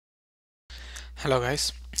Hello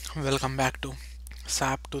guys, welcome back to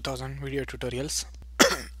SAP 2000 video tutorials.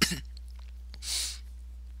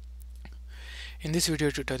 In this video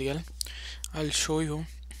tutorial, I'll show you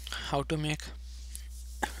how to make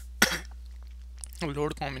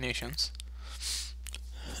load combinations.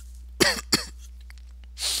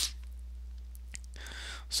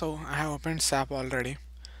 So I have opened SAP already,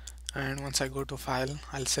 and once I go to file,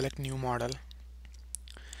 I'll select new model.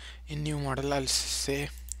 In new model, I'll say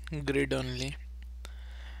grid only,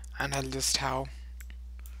 and I'll just have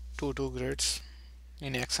two grids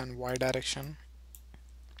in X and Y direction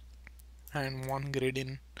and one grid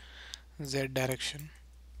in Z direction.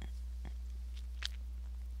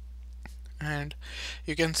 And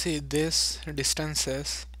you can see this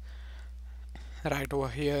distances right over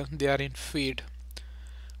here, they are in feet.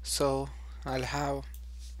 So I'll have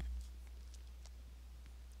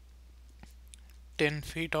 10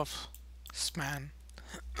 feet of span,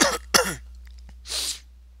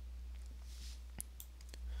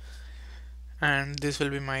 and this will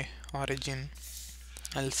be my origin.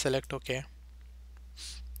 I'll select OK.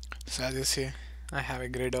 So as you see, I have a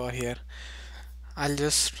grid over here. I'll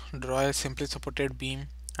just draw a simply supported beam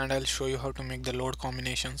and I'll show you how to make the load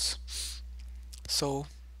combinations. So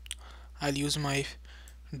I'll use my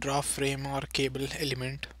draw frame or cable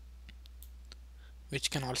element,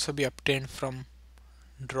 which can also be obtained from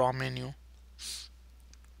draw menu.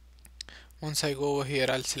 Once I go over here,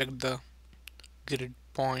 I'll select the grid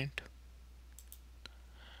point.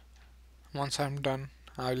 Once I'm done,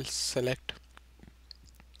 I'll select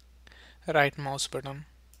right mouse button.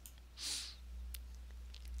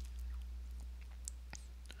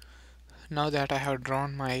 Now that I have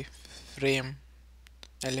drawn my frame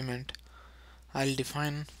element, I'll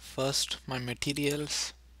define first my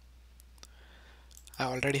materials. I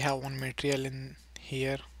already have one material in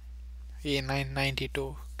here,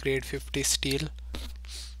 A992 grade 50 steel.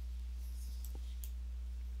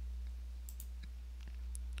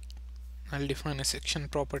 I'll define a section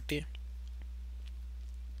property.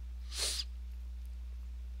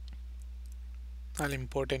 I'll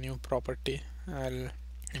import a new property. I'll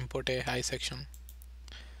import a high section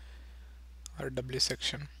or W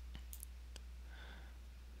section.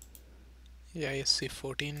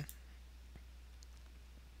 EISC14.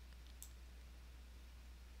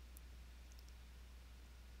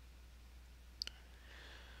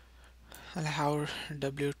 I'll have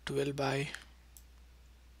W12 by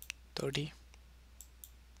 30.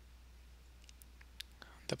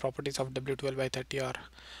 The properties of W12 by 30 are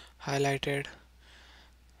highlighted.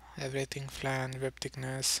 Everything, flange, web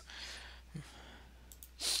thickness,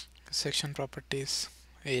 section properties,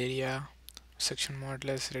 area, section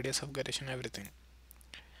modulus, radius of gyration, everything.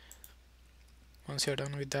 Once you're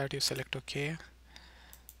done with that, you select OK.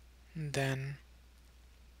 Then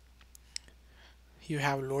you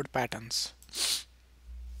have load patterns.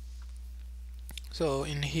 So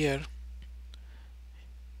in here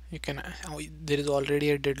you can there is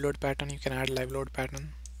already a dead load pattern. You can add live load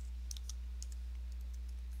pattern.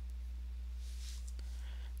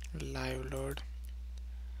 Live load,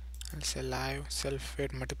 I'll say live, self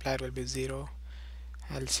weight multiplier will be 0.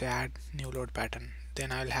 I'll say add new load pattern.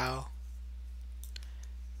 Then I'll have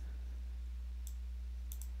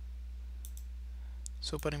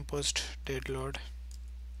superimposed dead load,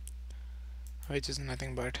 which is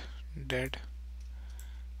nothing but dead.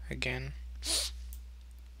 Again,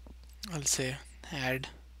 I'll say add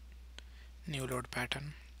new load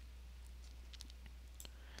pattern.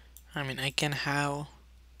 I can have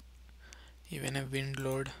even a wind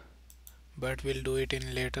load, but we'll do it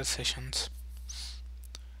in later sessions.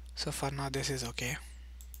 So for now this is okay.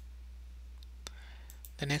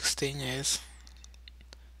 The next thing is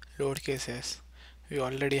load cases. We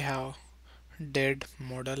already have dead,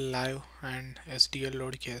 model, live and SDL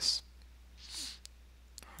load case.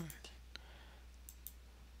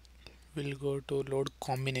 We'll go to load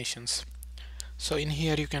combinations. So in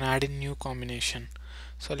here you can add a new combination.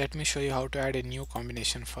 So let me show you how to add a new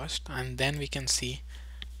combination first, and then we can see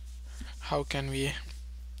how can we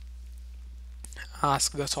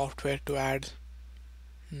ask the software to add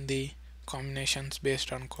the combinations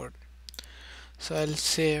based on code. So I'll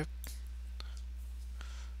say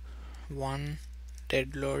one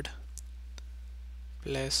dead load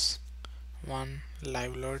plus one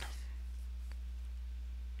live load.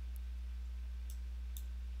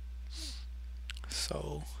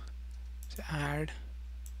 So add,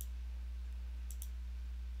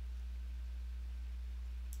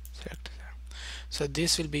 select. So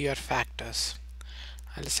this will be your factors.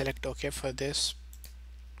 I'll select OK for this.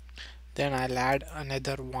 Then I'll add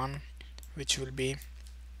another one, which will be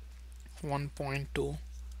 1.2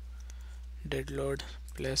 dead load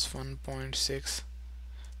plus 1.6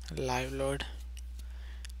 live load.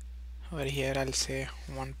 Over here I'll say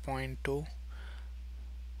 1.2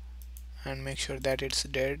 and make sure that it's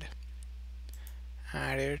dead,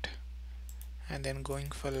 add it, and then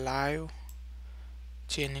going for live,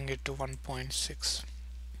 changing it to 1.6.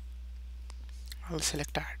 I'll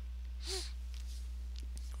select add.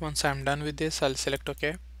 Once I'm done with this, I'll select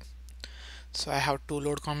OK. So I have two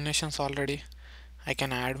load combinations already. I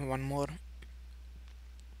can add one more,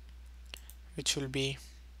 which will be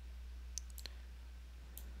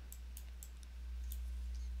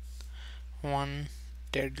one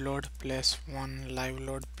dead load plus one live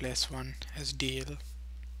load plus one SDL.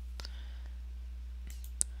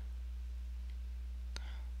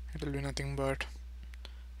 It will be nothing but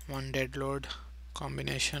one dead load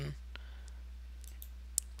combination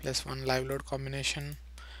plus one live load combination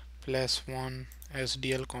plus one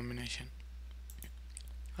SDL combination.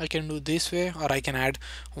 I can do this way, or I can add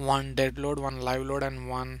one dead load, one live load, and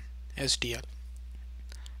one SDL.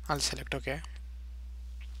 I'll select OK.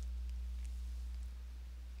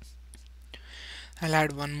 I'll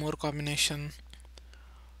add one more combination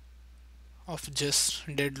of just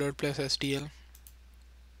dead load plus SDL.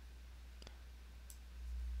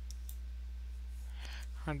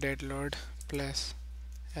 A dead load plus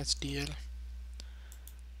SDL.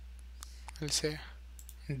 I'll say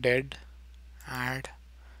dead, add,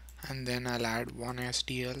 and then I'll add one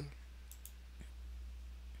SDL.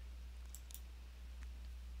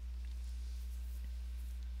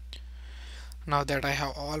 Now that I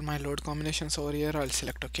have all my load combinations over here, I'll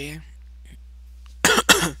select OK.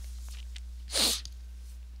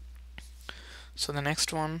 So the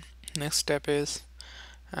next step is,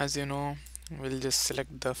 as you know, we'll just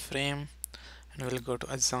select the frame and we'll go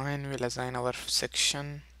to assign. We'll assign our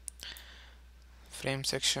section, frame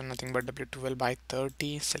section, nothing but W12 by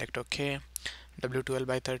 30. Select OK. W12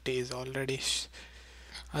 by 30 is already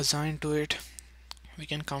assigned to it. We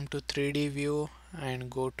can come to 3D view and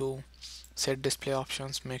go to set display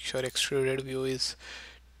options. Make sure extruded view is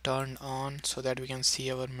turned on so that we can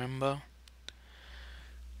see our member.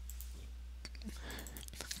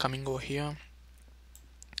 Coming over here,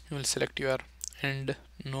 you will select your end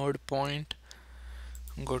node point,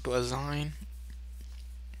 go to assign,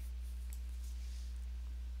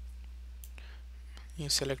 you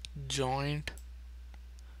select joint,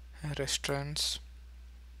 restaurants,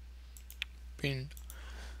 pinned.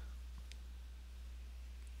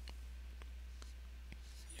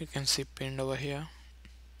 You can see pinned over here.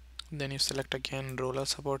 Then you select again roller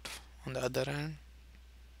support on the other end,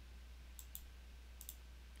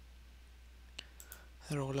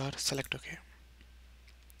 roller, select OK.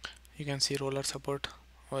 You can see roller support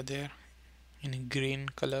over there in green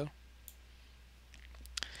color.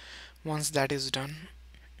 Once that is done,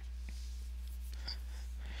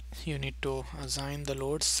 you need to assign the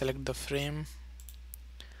loads. Select the frame,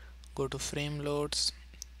 go to frame loads,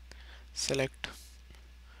 select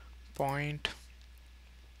point,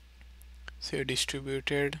 say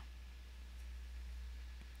distributed,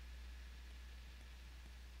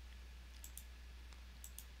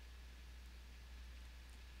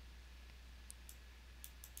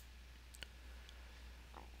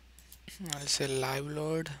 I'll say live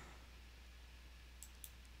load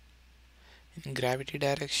in gravity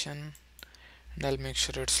direction, and I'll make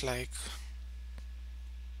sure it's like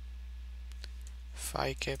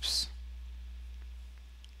 5 kips.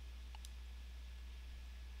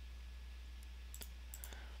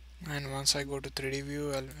 And once I go to 3D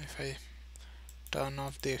view, if I turn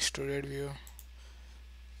off the extruded view,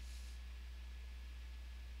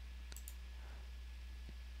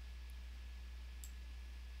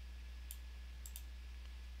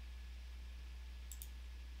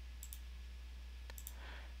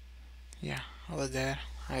 yeah, over there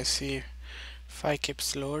I see 5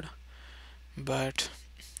 kips load, but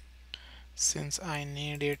since I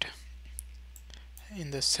need it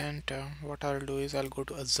in the center, what I'll do is I'll go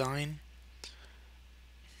to assign,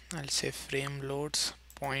 I'll say frame loads,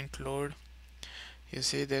 point load. You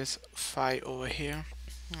see there's 5 over here.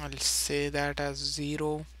 I'll say that as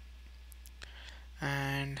 0,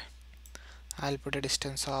 and I'll put a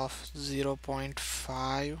distance of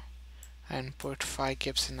 0.5 and put 5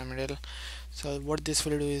 kips in the middle. So what this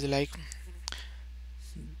will do is like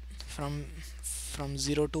from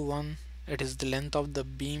 0 to 1, it is the length of the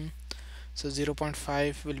beam. So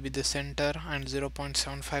 0.5 will be the center and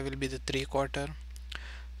 0.75 will be the 3/4.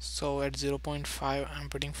 So at 0.5 I'm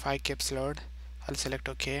putting 5 kips load. I'll select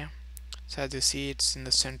OK. So as you see, it's in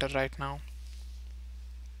the center right now.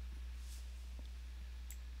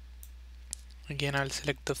 Again I'll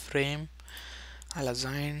select the frame, I'll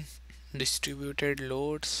assign distributed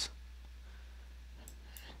loads,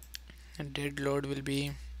 and dead load will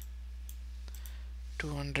be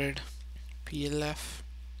 200 PLF.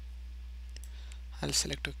 I'll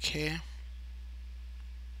select OK.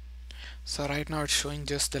 So right now it's showing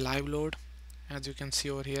just the live load, as you can see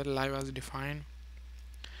over here, live as defined.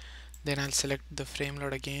 Then I'll select the frame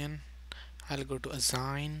load again. I'll go to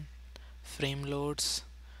assign, frame loads,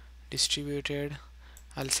 distributed.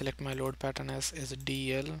 I'll select my load pattern as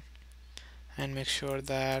DL and make sure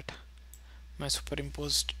that my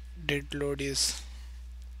superimposed dead load is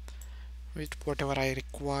with whatever I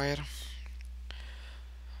require.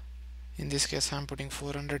 In this case I'm putting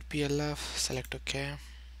 400 PLF. Select OK.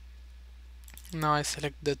 Now I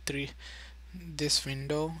select this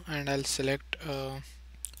window and I'll select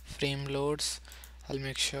frame loads. I'll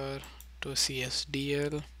make sure to see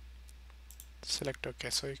SDL. Select OK.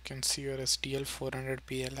 So you can see your SDL 400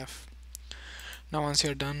 PLF. Now once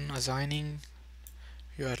you're done assigning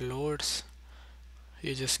your loads,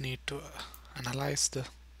 you just need to analyze the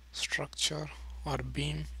structure or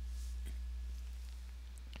beam.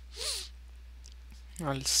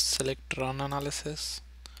 I'll select run analysis,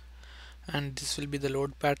 and this will be the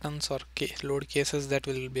load patterns or load cases that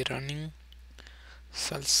will be running.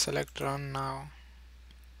 So I'll select run now.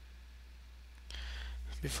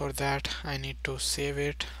 Before that I need to save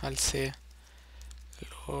it. I'll say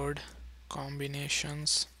load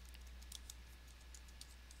combinations.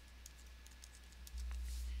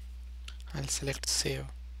 I'll select save.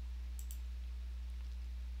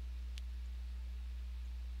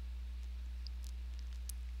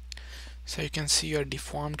 So you can see your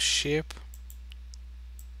deformed shape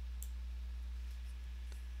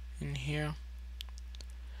in here,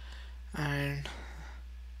 and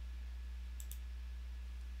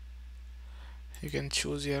you can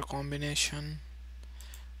choose your combination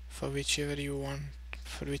for whichever you want,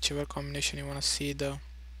 for whichever combination you want to see the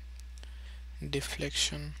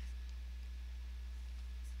deflection.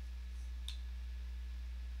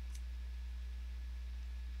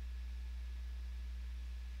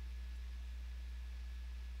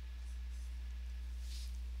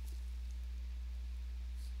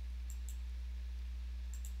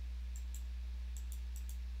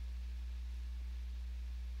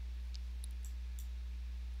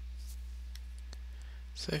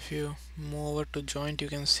 So if you move over to joint, you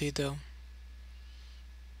can see the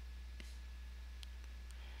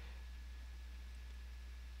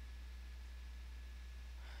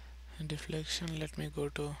deflection. Let me go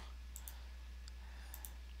to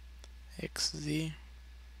XZ,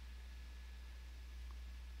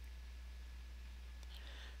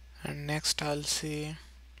 and next I'll see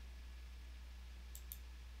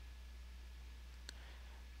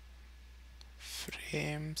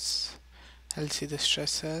frames. I'll see the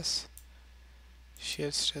stresses,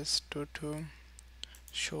 shear stress 22,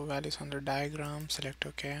 show values on the diagram. Select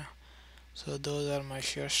OK. So those are my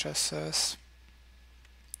shear stresses,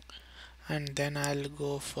 and then I'll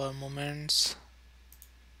go for moments.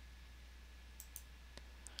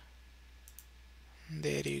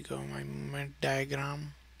 There you go, my moment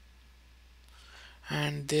diagram.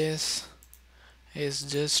 And this is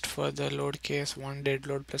just for the load case, one dead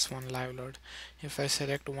load plus one live load. If I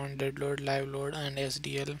select one dead load, live load and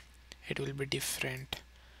SDL, it will be different.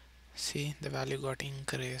 See, the value got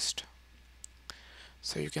increased.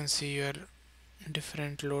 So you can see your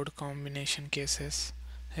different load combination cases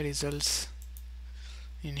results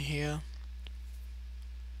in here.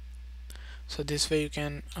 So this way you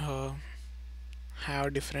can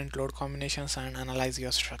have different load combinations and analyze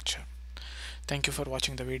your structure. Thank you for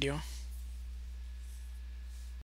watching the video.